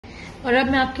और अब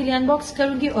मैं आपके लिए अनबॉक्स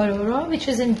करूंगी aurora, which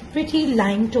is in pretty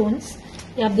lime tones.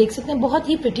 ये आप देख सकते हैं बहुत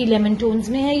ही प्रिटी लेमन टोन्स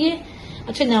में है ये.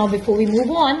 अच्छा, now before we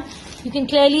move on, you can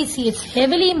clearly see it's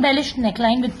heavily embellished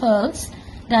neckline with pearls,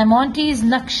 diamantes,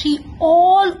 nakshi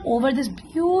all over this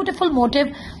beautiful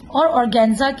motif और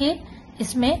organza के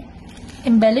इसमें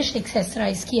embellished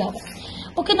accessorize किया हुआ.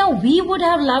 Okay, now we would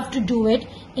have loved to do it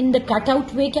in the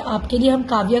cutout way कि आपके लिए हम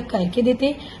काव्या करके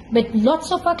देते, but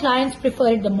lots of our clients prefer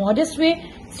it the modest way,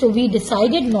 so we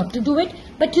decided not to do it.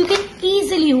 But you can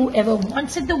easily, whoever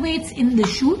wants it the way it's in the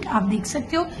shoot, आप देख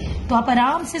सकते हो, तो आप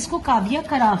आराम से इसको काव्या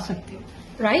करा सकते हो,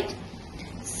 right?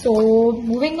 So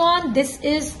moving on, this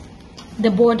is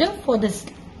the border for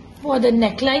the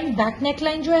neckline, back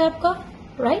neckline जो है आपका,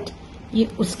 right? ये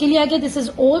उसके लिए आ गया. This is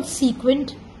all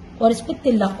sequined और इस पे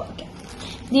तिल्ला वर्क है.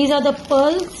 These are the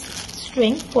pearl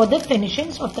string for the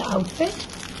finishings of the outfit.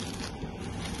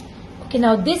 Okay,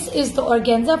 now this is the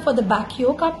organza for the back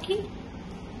yoke आपकी.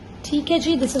 ठीक है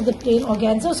जी, this is the plain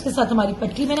organza. उसके साथ हमारी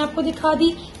पट्टी मैंने आपको दिखा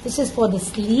दी. This is for the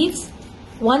sleeves.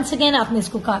 Once again, आपने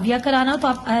इसको काव्या कराना हो तो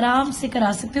आप आराम से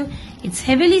करा सकते हो. It's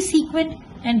heavily sequined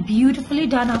and beautifully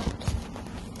done up.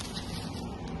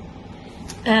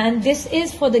 And this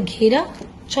is for the घेरा.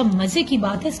 अच्छा, मजे की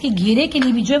बात है, इसके घेरे के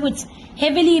लिए भी जो है it's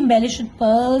heavily embellished with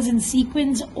pearls and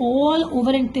sequins all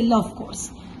over, and tilla of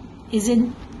course is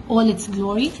in all its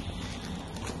glory.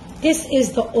 This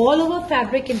is the all over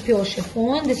fabric in pure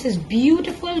chiffon. This is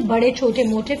beautiful. बड़े छोटे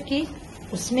मोटिव की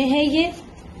उसमें है ये.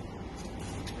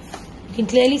 You can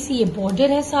clearly see ये border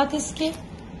है साथ इसके.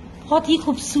 बहुत ही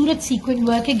खूबसूरत sequin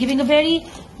work है, giving a very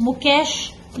Mukesh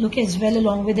look as well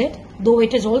along with it, though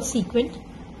it is all sequined.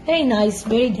 Very nice,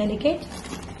 very delicate.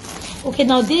 Okay,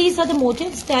 now these are the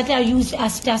motifs that are used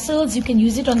as tassels. You can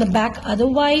use it on the back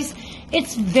otherwise.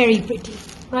 It's very pretty,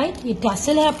 right? ये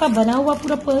tassel है आपका बना हुआ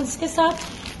पूरा pearls के साथ.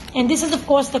 And this is of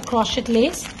course the crochet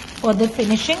lace for the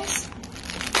finishings.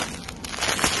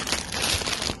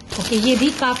 Okay, ये भी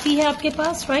काफी है आपके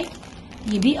पास, right?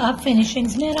 ये भी आप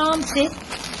फिनिशिंग्स में आराम से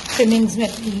ट्रिमिंग्स में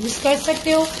यूज कर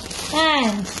सकते हो.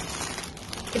 And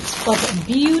it's got a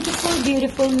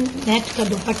beautiful net का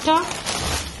दुपट्टा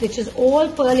which is all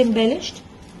Perl embellished.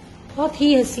 बहुत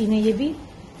ही हसीन है ये भी,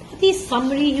 बहुत ही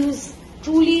summary huge,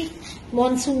 truly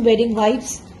monsoon wedding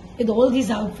vibes with all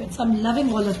these outfits. I am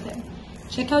loving all of them.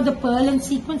 Check out the pearl and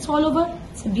sequins all over.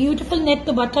 It's a beautiful net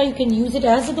dupatta. You can use it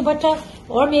as a dupatta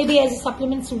or maybe as a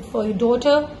supplement suit for your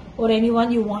daughter or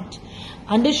anyone you want.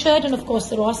 Undershirt and of course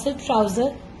the raw silk trouser.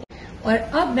 और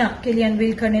अब मैं आपके लिए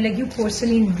unveil करने लगी हूँ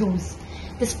porcelain rose.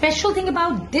 The special thing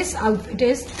about this outfit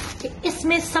is कि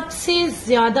इसमें सबसे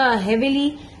ज्यादा heavily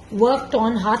worked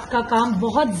on हाथ का काम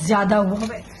बहुत ज्यादा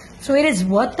हुआ है. So it is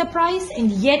worth the price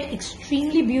and yet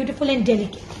extremely beautiful and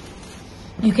delicate.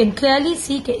 You can clearly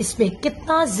see कि इसमें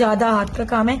कितना ज्यादा हाथ का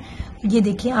काम है. ये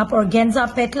देखिए आप, organza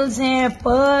petals हैं,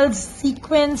 pearls,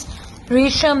 sequins,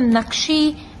 रेशम,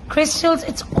 नक्शी, crystals.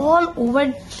 It's all over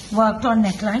worked on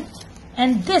neckline.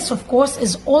 And this of course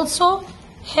is also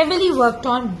heavily worked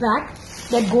on back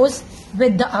that goes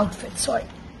with the outfit. Sorry,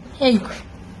 here you go.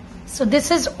 So this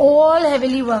is all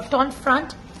heavily worked on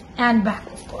front and back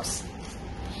of course.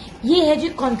 ये है जी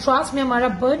contrast में हमारा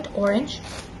burnt orange,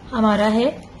 हमारा है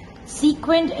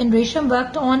sequined and रेशम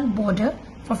worked on border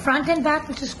for front and back,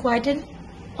 which is quite a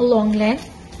long length.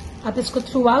 आप इसको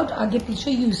throughout आगे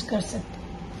पीछे use कर सकते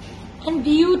हैं. And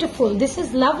beautiful, this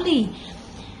is lovely.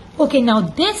 Okay, now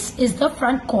this is the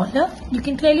front collar. You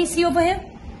can clearly see over here.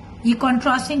 ये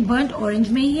contrasting burnt orange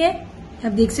में ही है,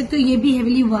 आप देख सकते हो. ये भी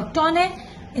heavily worked on है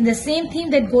in the same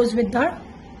theme that goes with the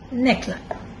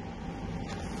neckline.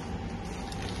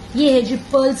 ये है जी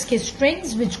pearls के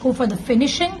strings which go for the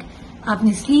finishing.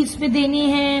 आपने स्लीव्स पे देने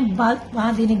हैं,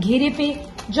 वहां देने घेरे पे,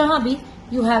 जहां भी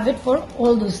you have it for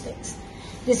all those things.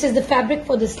 This is the fabric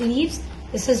for the sleeves.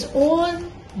 This is all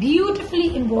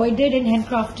beautifully embroidered and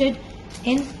handcrafted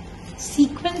in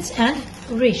sequins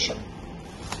and रेशम.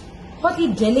 बहुत ही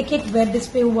delicate web इस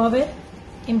पे हुआ है,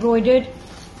 embroidered.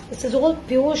 This is all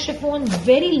pure chiffon,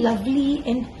 very lovely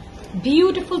and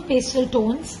beautiful pastel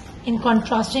tones in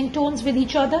contrasting tones with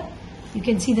each other. You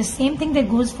can see the same thing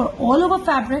that goes for all over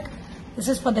fabric. This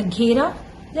is for the घेरा.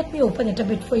 Let me open it a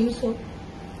bit for you so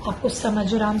आपको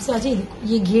समझ आराम से आ जाए.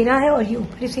 ये घेरा है और ये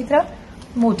ऊपर इसी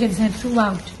तरह मोटिव्स हैं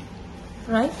throughout,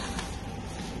 right?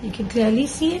 You can clearly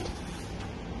see it.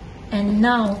 And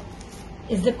now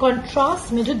is the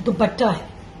contrast में जो दुपट्टा है.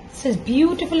 This is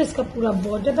beautiful. इसका पूरा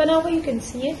border बना हुआ. You can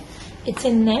see it. It's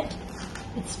in net.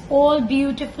 It's all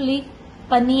beautifully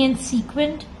punny and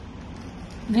sequined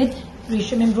with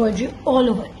रेशम embroidery all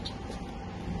over it.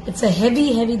 It's a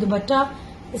heavy dupatta.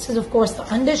 This is of course the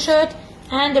undershirt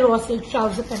and the raw silk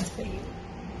trouser pants for you.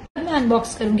 मैं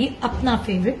unbox करूंगी अपना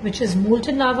favourite which is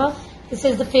molten lava. This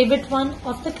is the favourite one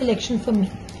of the collection for me.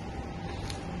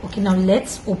 Okay, now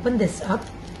let's open this up.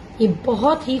 ये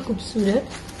बहुत ही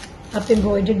खूबसूरत आप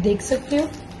embroidered देख सकते हो.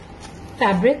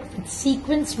 Fabric with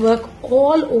sequence work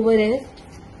all over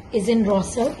it is in raw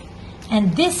silk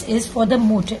and this is for the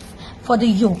motive, for the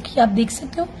योक. ये आप देख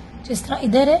सकते हो जिस तरह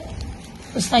इधर है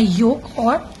उस तरह योक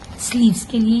और स्लीव्स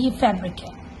के लिए ये फैब्रिक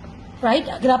है, राइट.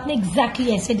 अगर आपने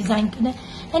एग्जैक्टली ऐसे डिजाइन करना है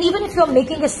and even if you are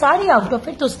making a sari out of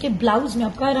it तो उसके ब्लाउज में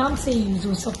आपका आराम से यूज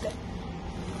हो सकता है.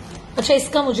 अच्छा,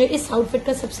 इसका मुझे इस आउटफिट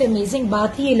का सबसे अमेजिंग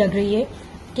बात ही ये लग रही है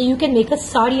कि you can make a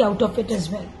sari out of it as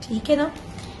well. ठीक है ना.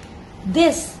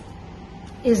 This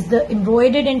is the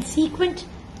embroidered and sequent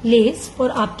less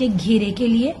for आपके घेरे के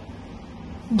लिए.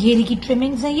 घेरे की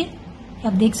ट्रिमिंग्स है ये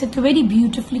आप देख सकते हो, very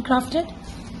beautifully crafted.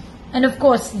 End of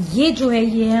course ये जो है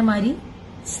ये है हमारी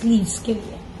स्लीव्स के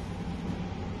लिए,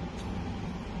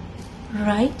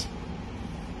 right.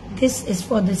 This is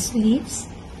for the sleeves.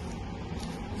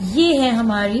 ये है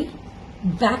हमारी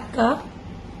बैक का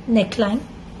नेकलाइन.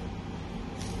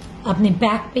 आपने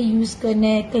बैक पे यूज करना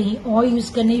है, कहीं और यूज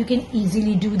करना है, you can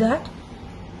easily do that,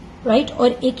 right.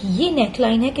 और एक ये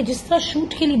नेकलाइन है कि जिस तरह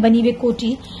शूट के लिए बनी हुई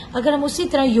कोटी अगर हम उसी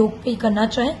तरह योक पे करना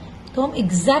चाहें तो हम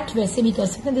एग्जैक्ट वैसे भी कर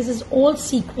सकते हैं. This is all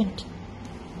sequent.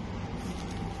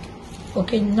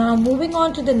 Okay, now moving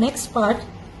on to the next part.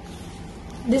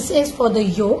 This is for the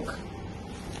yoke.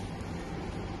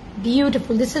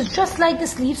 Beautiful. This is just like the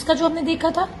sleeves का जो हमने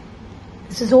देखा था.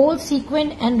 This is all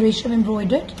sequent and रेशम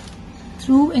embroidered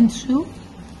through and through.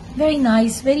 Very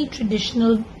nice, very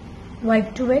traditional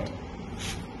vibe to it.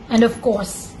 End of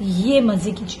course ये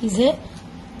मजे की चीज है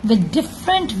with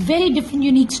different, very different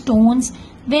unique stones,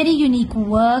 very unique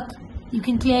work. You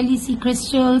can clearly see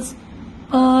crystals,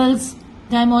 pearls,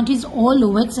 diamantes all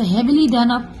over. It's a heavily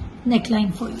done up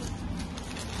neckline for you.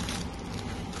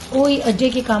 कोई अड्डे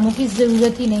के कामों की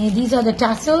जरूरत ही नहीं है. These are the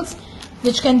tassels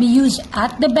which can be used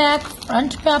at the back,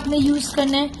 front पे आपने यूज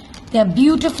करना है. They are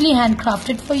beautifully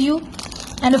handcrafted for you.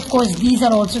 And of course these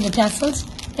are also the tassels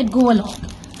that go along.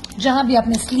 जहां भी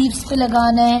आपने स्लीव्स पे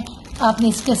लगाना है, आपने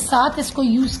इसके साथ इसको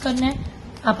यूज करना है,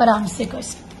 आप आराम से कर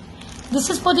सकते. दिस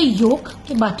इज फॉर द योक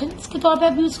के बटन के तौर पे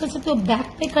आप यूज कर सकते हो. बैक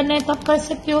पे करना है तब कर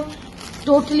सकते हो.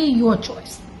 Totally your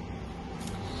choice.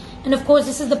 End of course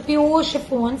this is the pure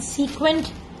chiffon sequent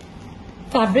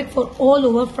fabric for all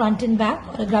over front end back.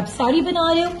 और अगर आप साड़ी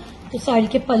बना रहे हो तो साड़ी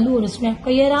के पल्लू और उसमें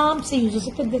आपका ये आराम से यूज हो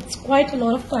सकता है. That's quite a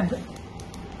lot of fabric.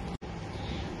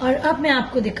 और अब मैं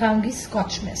आपको दिखाऊंगी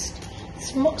scotch mist.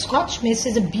 Scotch mist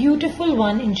is a beautiful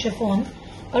one in chiffon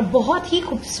और बहुत ही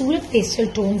खूबसूरत पेस्टल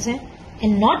टोन्स हैं.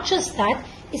 एंड नॉट जस्ट दैट,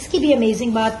 इसकी भी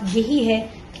अमेजिंग बात यही है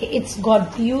कि it's got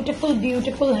beautiful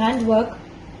beautiful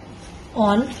handwork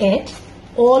on it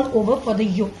all over for the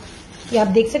योक. ये आप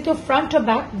देख सकते हो फ्रंट और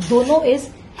बैक दोनों is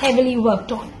heavily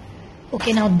worked on.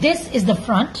 Okay, now this is the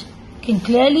front. You can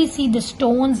clearly see the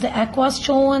stones, the aqua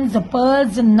stones, the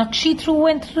pearls, the nakshi through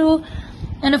and through,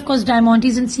 and of course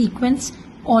diamantes and sequins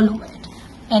all over it.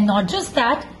 And not just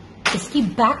that, इसकी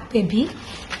back पे भी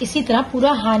इसी तरह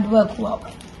पूरा hand work हुआ हुआ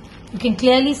है. You can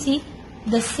clearly see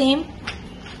the same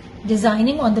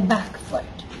designing on the back for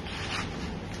it.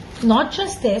 Not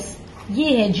just this,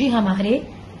 ये है जी हमारे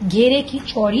घेरे की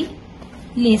चौड़ी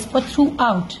लेस पर थ्रू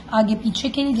आउट आगे पीछे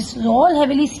के लिए. This is all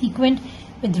heavily sequent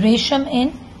with रेशम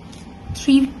इन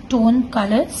 3 tone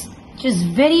colors, which is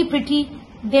very pretty,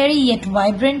 very yet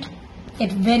vibrant,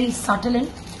 yet very subtle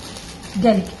and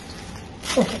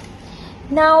delicate. Okay.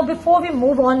 Now before we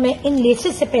move on, मैं इन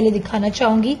लेसेस से पहले दिखाना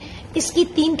चाहूंगी इसकी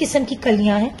 3 किस्म की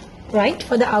कलियां हैं, right,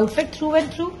 for the outfit through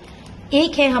and through.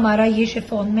 एक है हमारा ये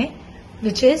शिफॉन में,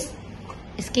 which is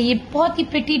इसके ये बहुत ही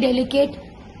pretty delicate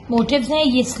motifs हैं.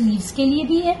 ये sleeves के लिए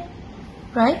भी है,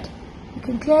 right? You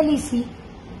can clearly see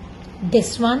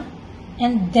this one.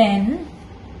 And then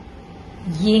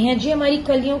ये है जी हमारी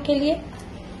कलियों के लिए.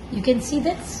 You can see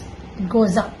this. It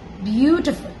goes up.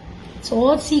 Beautiful. It's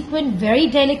all sequined, very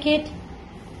delicate,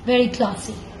 very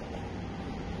classy.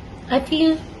 I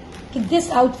feel that this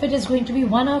outfit is going to be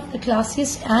one of the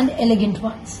classiest and elegant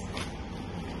ones.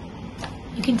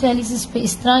 You can tell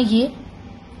इस तरह ये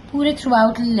पूरे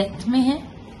throughout length में है.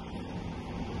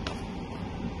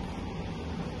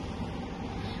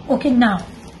 Okay, now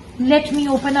let me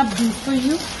open up these for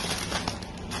you.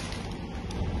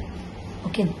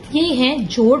 Okay, ये है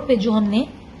जोड़ पे जो हमने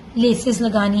लेसेस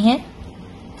लगानी है.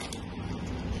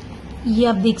 ये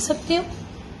आप देख सकते हो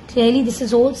clearly. This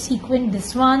is all sequent.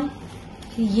 This one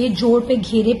ये जोड़ पे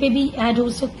घेरे पे भी ऐड हो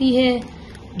सकती है,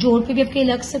 जोड़ पे भी आपके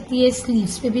लग सकती है,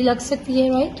 स्लीव्स पे भी लग सकती है,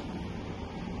 right.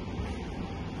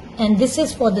 And this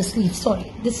is for the sleeve.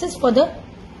 Sorry, this is for the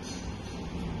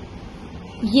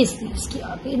ये स्लीव्स की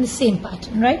आ गई in the same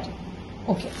pattern, right?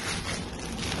 Okay,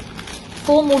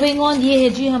 तो मूविंग ऑन, ये है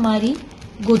जी हमारी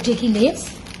गोटे की less.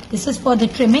 This is for the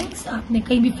trimmings. आपने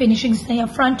कहीं भी फिनिशिंग्स नहीं या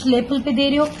फ्रंट लेपल पे दे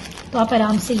रहे हो तो आप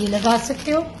आराम से ये लगा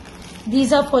सकते हो.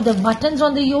 These are for the buttons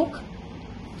on the yoke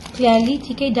clearly,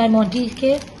 ठीक है, डायमंडी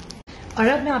के. और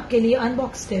अब मैं आपके लिए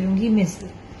अनबॉक्स करूंगी missile.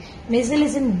 Missile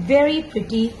is in very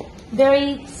pretty,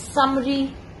 very summary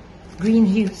green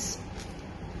hues.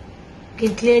 You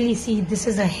can clearly see this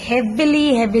is a heavily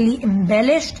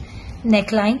embellished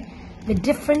neckline with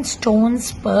different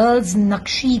stones, pearls,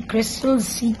 nakshi,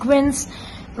 crystals, sequins,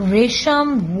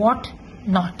 resham, what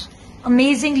not.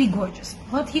 Amazingly gorgeous.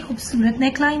 बहुत ही खूबसूरत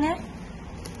neckline है.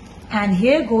 And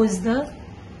here goes the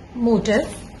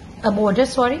motif, a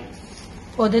border, sorry,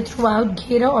 for the throughout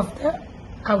घेरा of the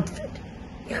outfit.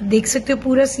 आप देख सकते हो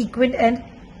पूरा sequin and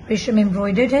resham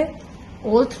embroidered है.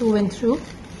 All through and through.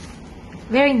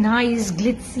 Very nice,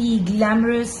 glitzy,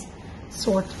 glamorous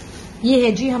sort. ये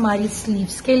है जी हमारी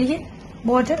sleeves के लिए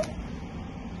border.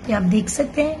 ये आप देख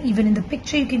सकते हैं. Even in the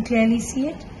picture you can clearly see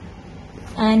it.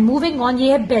 And moving on,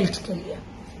 ये है belt के लिए.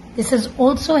 This is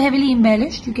also heavily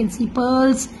embellished. You can see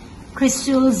pearls,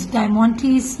 crystals,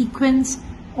 diamantes, sequins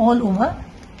all over.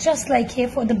 Just like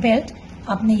here for the belt.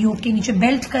 आपने योक के नीचे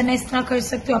belt करना है, इस तरह कर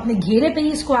सकते हो. आपने घेरे पे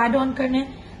ही इसको add on करना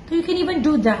है, तो you can even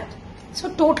do that. So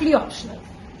totally optional.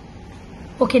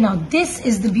 Okay, now this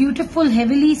is the beautiful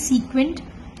heavily sequined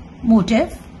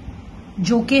motif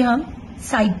जो कि हम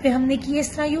साइड पे हमने किए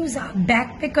इस तरह यूज. आप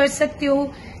बैक पे कर सकते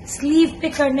हो, स्लीव पे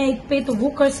करना है एक पे तो वो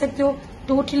कर सकते हो.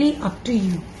 Totally up to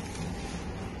you.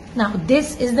 Now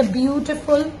this is the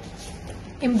beautiful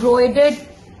embroidered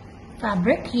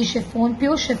fabric. ये शिफॉन पे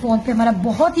हो. शिफॉन पे हमारा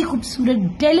बहुत ही खूबसूरत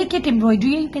डेलिकेट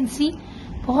एम्ब्रॉयडरी है. यू कैन सी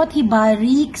बहुत ही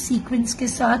बारीक सीक्वेंस के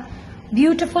साथ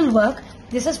beautiful work.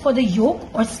 This is for the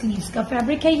योक और स्लीव्स का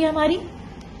फैब्रिक है ये हमारी.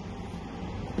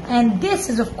 And this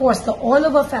is of course the all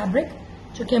over fabric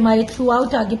जो कि हमारे थ्रू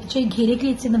आउट आगे पीछे घेरे के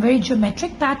लिए. It's in a very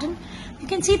geometric pattern. You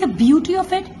can see the beauty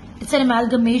of it. It's an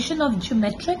amalgamation of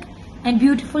geometric and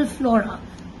beautiful flora.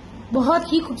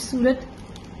 बहुत ही खूबसूरत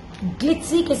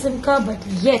ग्लिटजी किस्म का but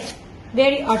yet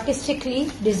very artistically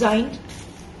designed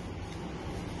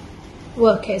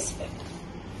work है इस पर.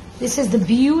 This is the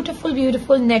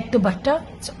beautiful net dupatta.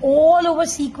 It's all over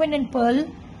sequin and pearl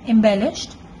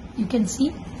embellished. You can see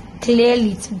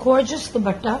clearly it's gorgeous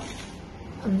dupatta.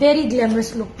 A very glamorous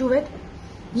look to it.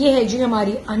 ये है जी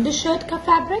हमारी undershirt का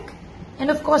fabric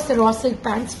and of course the raw silk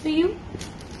pants for you.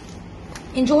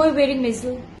 Enjoy wearing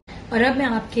mizzle. और अब मैं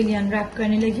आपके लिए unwrap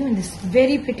करने लगी हूँ in this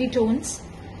very pretty tones.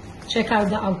 Check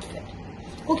out the outfit.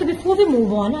 Okay, before we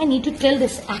move on, I need to tell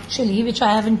this actually, which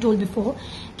I haven't told before,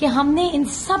 कि हमने इन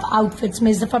सब आउटफिट्स में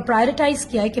इस दफा प्रायोरिटाइज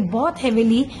किया है कि बहुत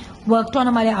हेवीली वर्कड ऑन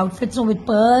हमारे आउटफिट्स हो विद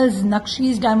पर्ल्स,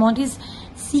 नक्शीज, डायमंडीज,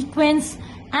 सीक्वेंस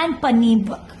एंड पन्नी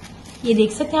वर्क. ये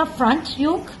देख सकते हैं आप फ्रंट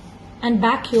योक एंड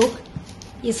बैक योक.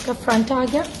 ये इसका फ्रंट आ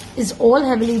गया. Is all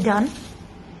heavily done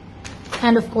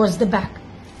end of course the back.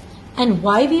 And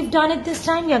why we have done it this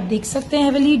time, ये आप देख सकते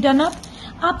हैं हेवीली डन अप.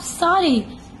 आप सारे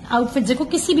आउटफिट्स देखो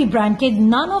किसी भी ब्रांड के,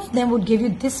 none of them would give you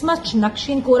this much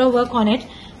nakshi and kora work on it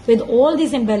with all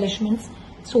these embellishments.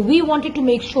 So we wanted to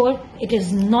make sure it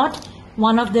is not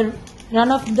one of the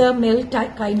run-of-the-mill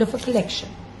kind of a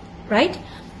collection, right?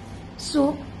 So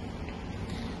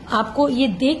आपको ये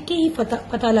देख के ही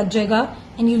पता लग जाएगा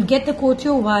and you'll get the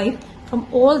couture vibe from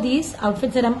all these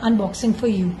outfits that I'm unboxing for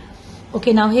you.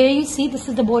 Okay, now here you see this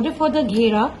is the border for the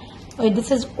ghera.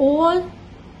 This is all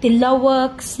tilla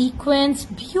work, sequence,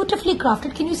 beautifully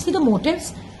crafted. Can you see the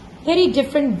motifs? Very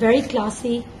different, very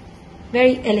classy,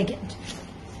 very elegant.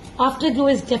 Afterglow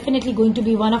is definitely going to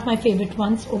be one of my favorite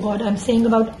ones. Oh God, I'm saying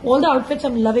about all the outfits,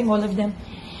 I'm loving all of them.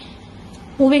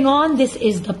 Moving on, this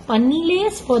is the panni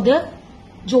lace for the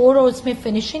जोड़ और उसमें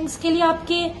finishings के लिए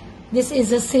आपके. This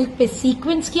is a silk पे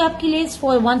sequence की आपकी lace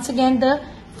for once again the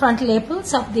front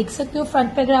lapels. आप देख सकते हो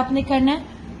फ्रंट पे अगर आपने करना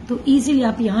है तो easily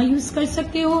आप यहाँ यूज कर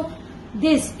सकते हो.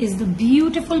 This is the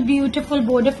beautiful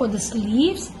border for the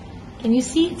sleeves. Can you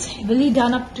see it's heavily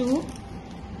done up too.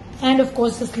 And of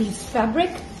course the sleeves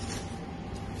fabric.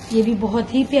 ये भी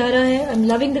बहुत ही प्यारा है. I'm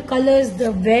loving the colors,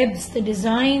 the webs, the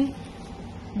design,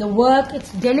 the work.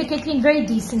 It's delicately and very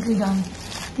decently done.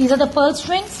 These are the pearl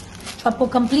strings. आपको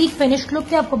complete finished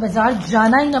look है. आपको बाजार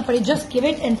जाना ही ना पड़े. Just give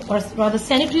it and or rather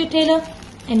send it to your tailor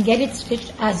and get it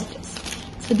stitched as it is.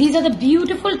 So these are the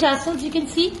beautiful tassels you can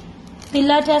see.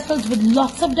 Tilla tassels with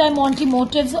lots of diamante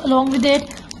motifs along with it.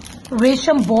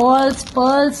 Resham balls,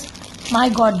 pearls. My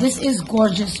God, this is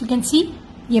gorgeous. You can see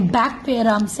ये back पे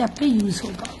आराम से आपके use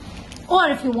होगा.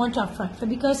 और if you want आप front पे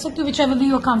भी कर सकते हो, whichever way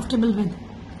you are comfortable with.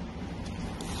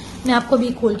 मैं आपको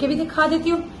भी खोल के भी दिखा देती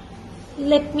हूँ.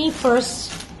 let me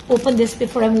first open this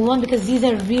before I move on, because these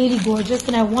are really gorgeous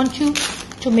and I want you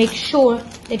to make sure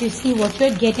that you see what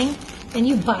you're getting when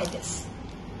you buy this.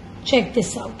 Check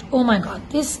this out. Oh my god,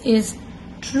 this is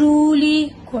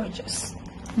truly gorgeous.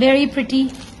 Very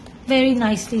pretty, very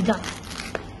nicely done.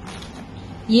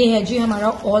 ये है जी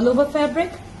हमारा all over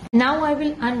fabric. Now I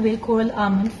will unveil coral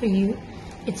almond for you.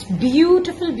 It's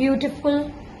beautiful,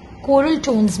 beautiful coral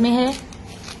tones में है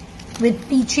with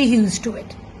peachy hues to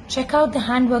it. Check out the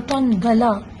handwork on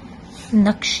gala.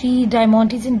 Nakshi,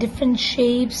 diamantes in different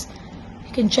shapes.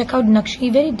 You can check out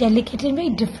Nakshi, very delicately and very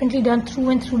differently done through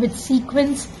and through with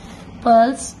sequins,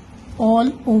 pearls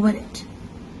all over it.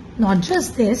 Not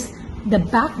just this, the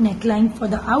back neckline for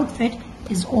the outfit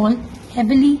is all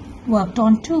heavily worked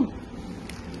on too.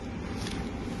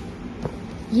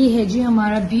 ये है जी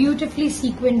हमारा beautifully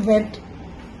sequined webbed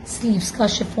sleeves का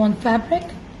chiffon fabric,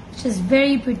 which is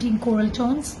very pretty in coral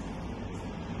tones.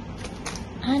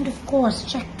 And of course,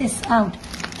 check this out.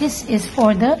 This is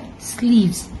for the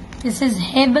sleeves. This is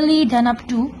heavily done up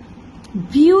to,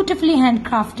 beautifully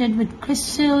handcrafted with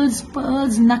crystals,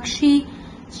 pearls, nakshi,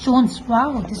 stones.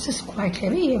 Wow, this is quite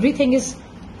heavy. Everything is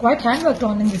quite handworked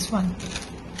on in this one.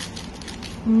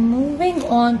 Moving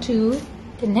on to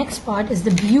the next part is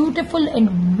the beautiful and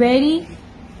very,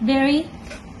 very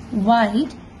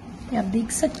wide. आप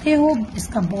देख सकते हो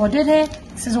इसका border है.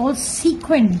 This is all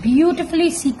sequined, beautifully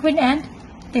sequined and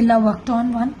tilla worked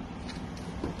on one.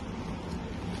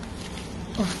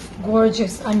 Oh,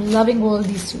 gorgeous. I'm loving all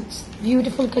these suits.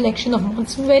 Beautiful collection of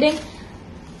monsoon wedding.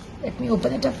 Let me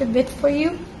open it up a bit for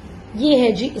you. ये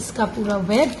है जी इसका पूरा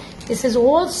web. This is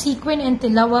all sequined and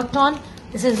tilla worked on.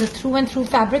 This is the through and through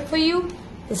fabric for you.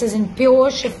 This is in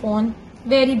pure chiffon,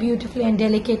 very beautifully and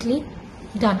delicately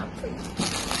done up for you.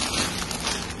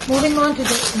 Moving on to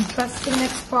the interesting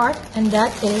next part, and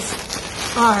that is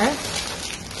our,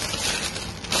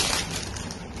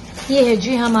 ये है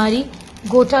जी हमारी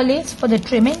गोटा less for the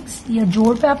trimmings, या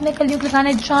जोड़ पे आपने कलियों लगाना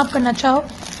है जहाँ आप करना चाहो.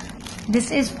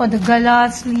 This is for the gala,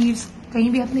 sleeves, कहीं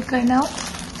भी आपने करना हो.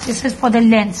 This is for the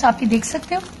lengths, आप ये देख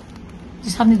सकते हो.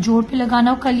 जिस आपने जोड़ पे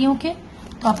लगाना हो कलियों के,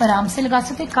 तो आप आराम से लगा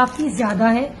सकते हैं. काफी ज्यादा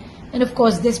है. End of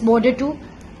course this border to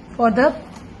for the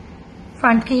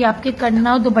front के आपके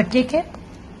करना हो दुपट्टे के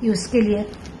यूज के लिए.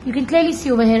 You can clearly see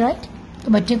over here, right.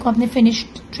 तो बच्चे को आपने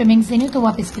फिनिश्ड ट्रिमिंग्स देनी हो तो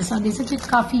आप इसके साथ दे सकते हो.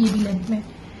 काफी ये भी लेंथ में.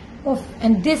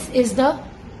 And this is the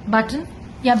button,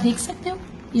 ये आप देख सकते हो.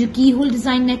 ये जो की होल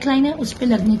डिजाइन नेकलाइन है उस पर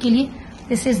लगने के लिए.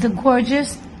 This is the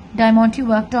gorgeous diamond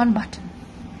worked on button.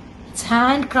 It's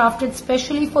handcrafted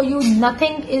specially for you.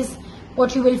 Nothing is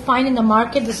what you will find in the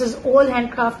market. This is all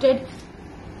handcrafted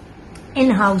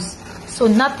in-house. So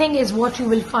nothing is what you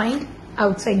will find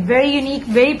outside. Very unique,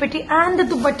 very pretty. And the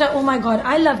dupatta, oh my god,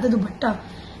 I love the dupatta.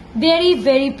 Very,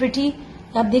 very pretty.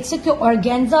 आप देख सकते हो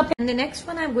organza. And the next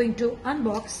one I'm going to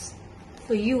unbox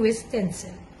for you is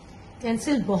tencel.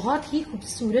 Tencel बहुत ही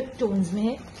खूबसूरत tones में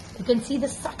है. You can see the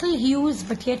subtle hues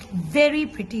but yet very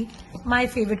pretty. My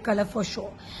favorite color for sure.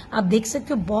 आप देख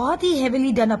सकते हो बहुत ही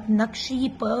heavily done up nakshi,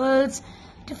 pearls,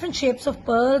 different shapes of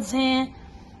pearls हैं.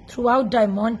 Throughout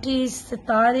diamantes,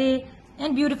 sitare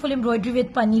and beautiful embroidery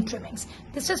with pani trimmings.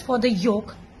 This is for the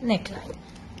yoke neckline.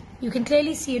 You can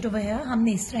clearly see it over here.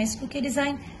 हमने इस तरह इसको के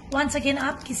design once again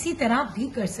आप किसी तरह भी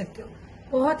कर सकते हो.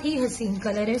 बहुत ही हसीन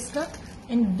कलर है इसका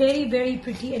and very very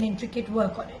pretty and intricate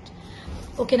work on it.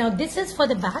 Okay, now this is for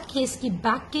the back. ये इसकी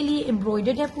back के लिए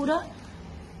embroidered है पूरा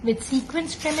with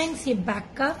sequence trimmings. ये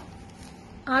back का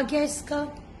आ गया इसका.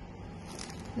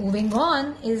 Moving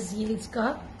on is ये इसका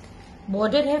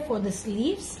border है for the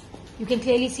sleeves. You can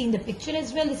clearly see in the picture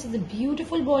as well. This is a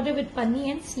beautiful border with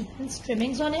pani and sequence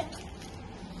trimmings on it.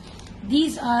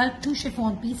 These are 2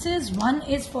 chiffon pieces. One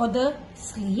is for the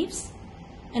sleeves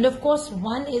and of course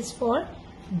one is for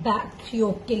back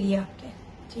yoke के लिए आपके.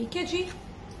 ठीक है जी.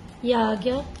 ये आ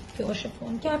गया pure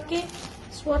chiffon के आपके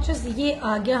swatches. ये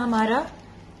आ गया हमारा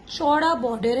चौड़ा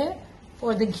बॉर्डर है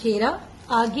फॉर द घेरा.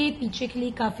 आगे पीछे के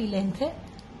लिए काफी लेंथ है.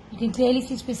 यू कैन क्लियरली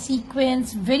सी इस पे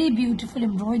sequence, very beautiful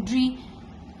embroidery,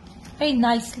 very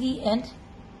nicely and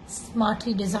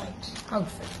smartly designed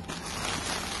outfit.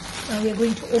 Now we are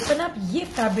going to open up. ये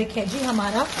फैब्रिक है जी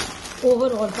हमारा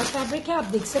ओवरऑल का फैब्रिक है. आप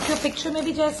देख सकते हो पिक्चर में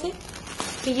भी जैसे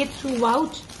कि ये थ्रू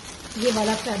आउट ये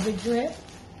वाला फैब्रिक जो है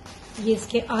ये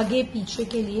इसके आगे पीछे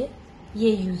के लिए ये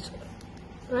यूज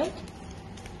हो, राइट.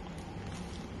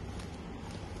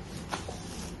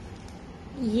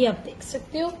 ये आप देख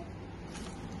सकते हो.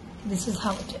 This is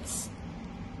how it is.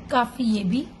 काफी ये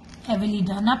भी हेवीली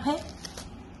डन अप है.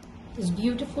 This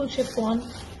beautiful chiffon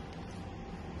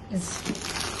is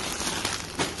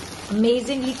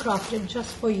amazingly crafted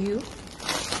just for you.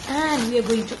 And we are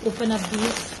going to open up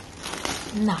these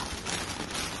ना।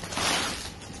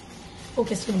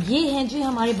 ओके, सो ये हैं जी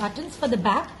हमारे बटन्स फॉर द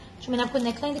बैक, जो मैंने आपको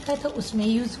नेकलाइन दिखाया था उसमें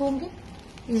यूज होंगे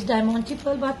इस डायमंड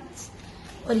पर्ल बटन्स।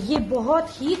 और ये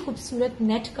बहुत ही खूबसूरत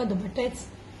नेट का दुपट्टा, it's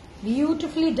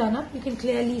beautifully done up, you can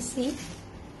clearly see,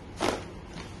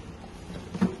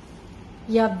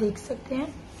 ये आप देख सकते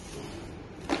हैं।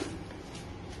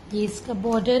 ये इसका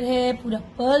बॉर्डर है, पूरा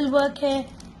पर्ल वर्क है,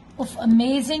 ऑफ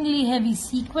अमेजिंगली हैवी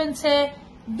सीक्वेंस है,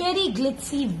 वेरी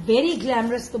ग्लिटसी, वेरी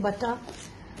ग्लैमरस दुपट्टा।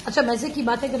 अच्छा, मजे की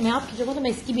बात है कि मैं आपकी जगह तो मैं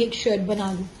इसकी भी एक शर्ट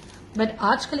बना लूं, बट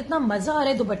आजकल इतना मजा आ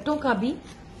रहा है दुपट्टों का भी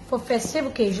फॉर फेस्टिव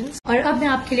ओकेजन्स। और अब मैं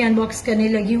आपके लिए अनबॉक्स करने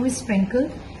लगी हूँ sprinkle.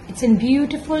 It's in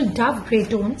beautiful Dove grey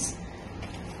tones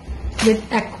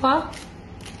with aqua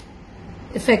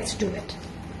effects to it,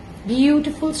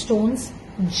 beautiful stones,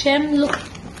 GeM look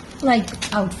like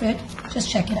outfit,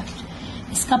 just check it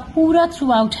out. इसका पूरा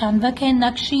थ्रू आउट हैंडवर्क है,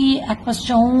 नक्शी, aqua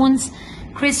stones,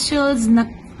 crystals,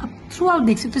 through out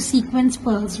देख सकते हो sequence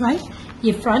pearls, right.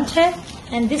 ये front है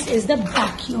and this is the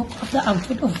back yoke of the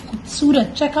outfit of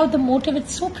खूबसूरत। Check out the motive,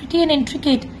 it's so pretty and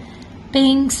intricate,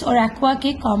 पिंक्स और aqua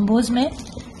के combos में,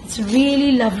 it's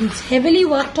really lovely, it's heavily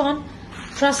worked on,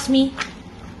 trust me,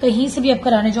 कहीं से भी आप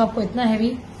कराने जो आपको इतना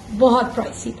हैवी बहुत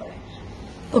प्राइसी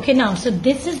पड़े। Okay, now so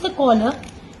this is the collar,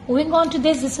 moving on to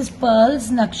this is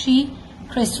pearls, नक्शी,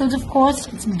 crystals of course,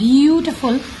 it's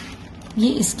beautiful. ये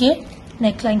इसके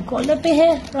नेकलाइन कॉलर पे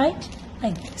है, राइट,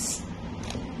 लाइक दिस,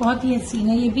 बहुत ही हसीन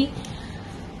है ये भी।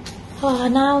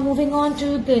 Now moving on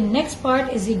to the next part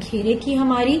is ये घेरे की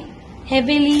हमारी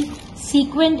heavily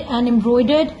sequined and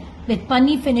embroidered with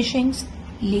पन्नी फिनिशिंग्स,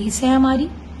 लेस है हमारी,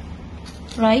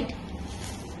 right.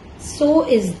 So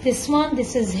is this one,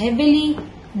 this is heavily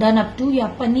done up to, या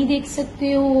पन्नी देख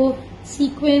सकते हो,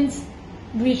 सीक्वेंस,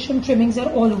 रेशम trimmings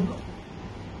are all over.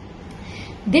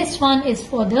 This one is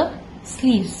for the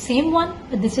sleeves, same one,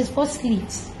 but this is for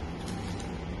sleeves.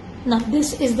 Now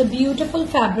this is the beautiful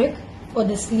fabric for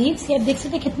the sleeves. ये देख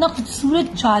सकते हैं कितना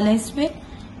खूबसूरत जाल है इसमें,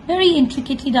 very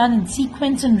intricately done in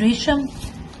sequence and resham,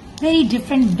 very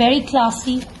different, very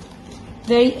classy,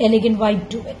 very elegant vibe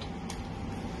to it.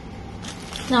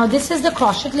 Now this is the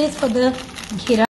crochet lace for the घेरा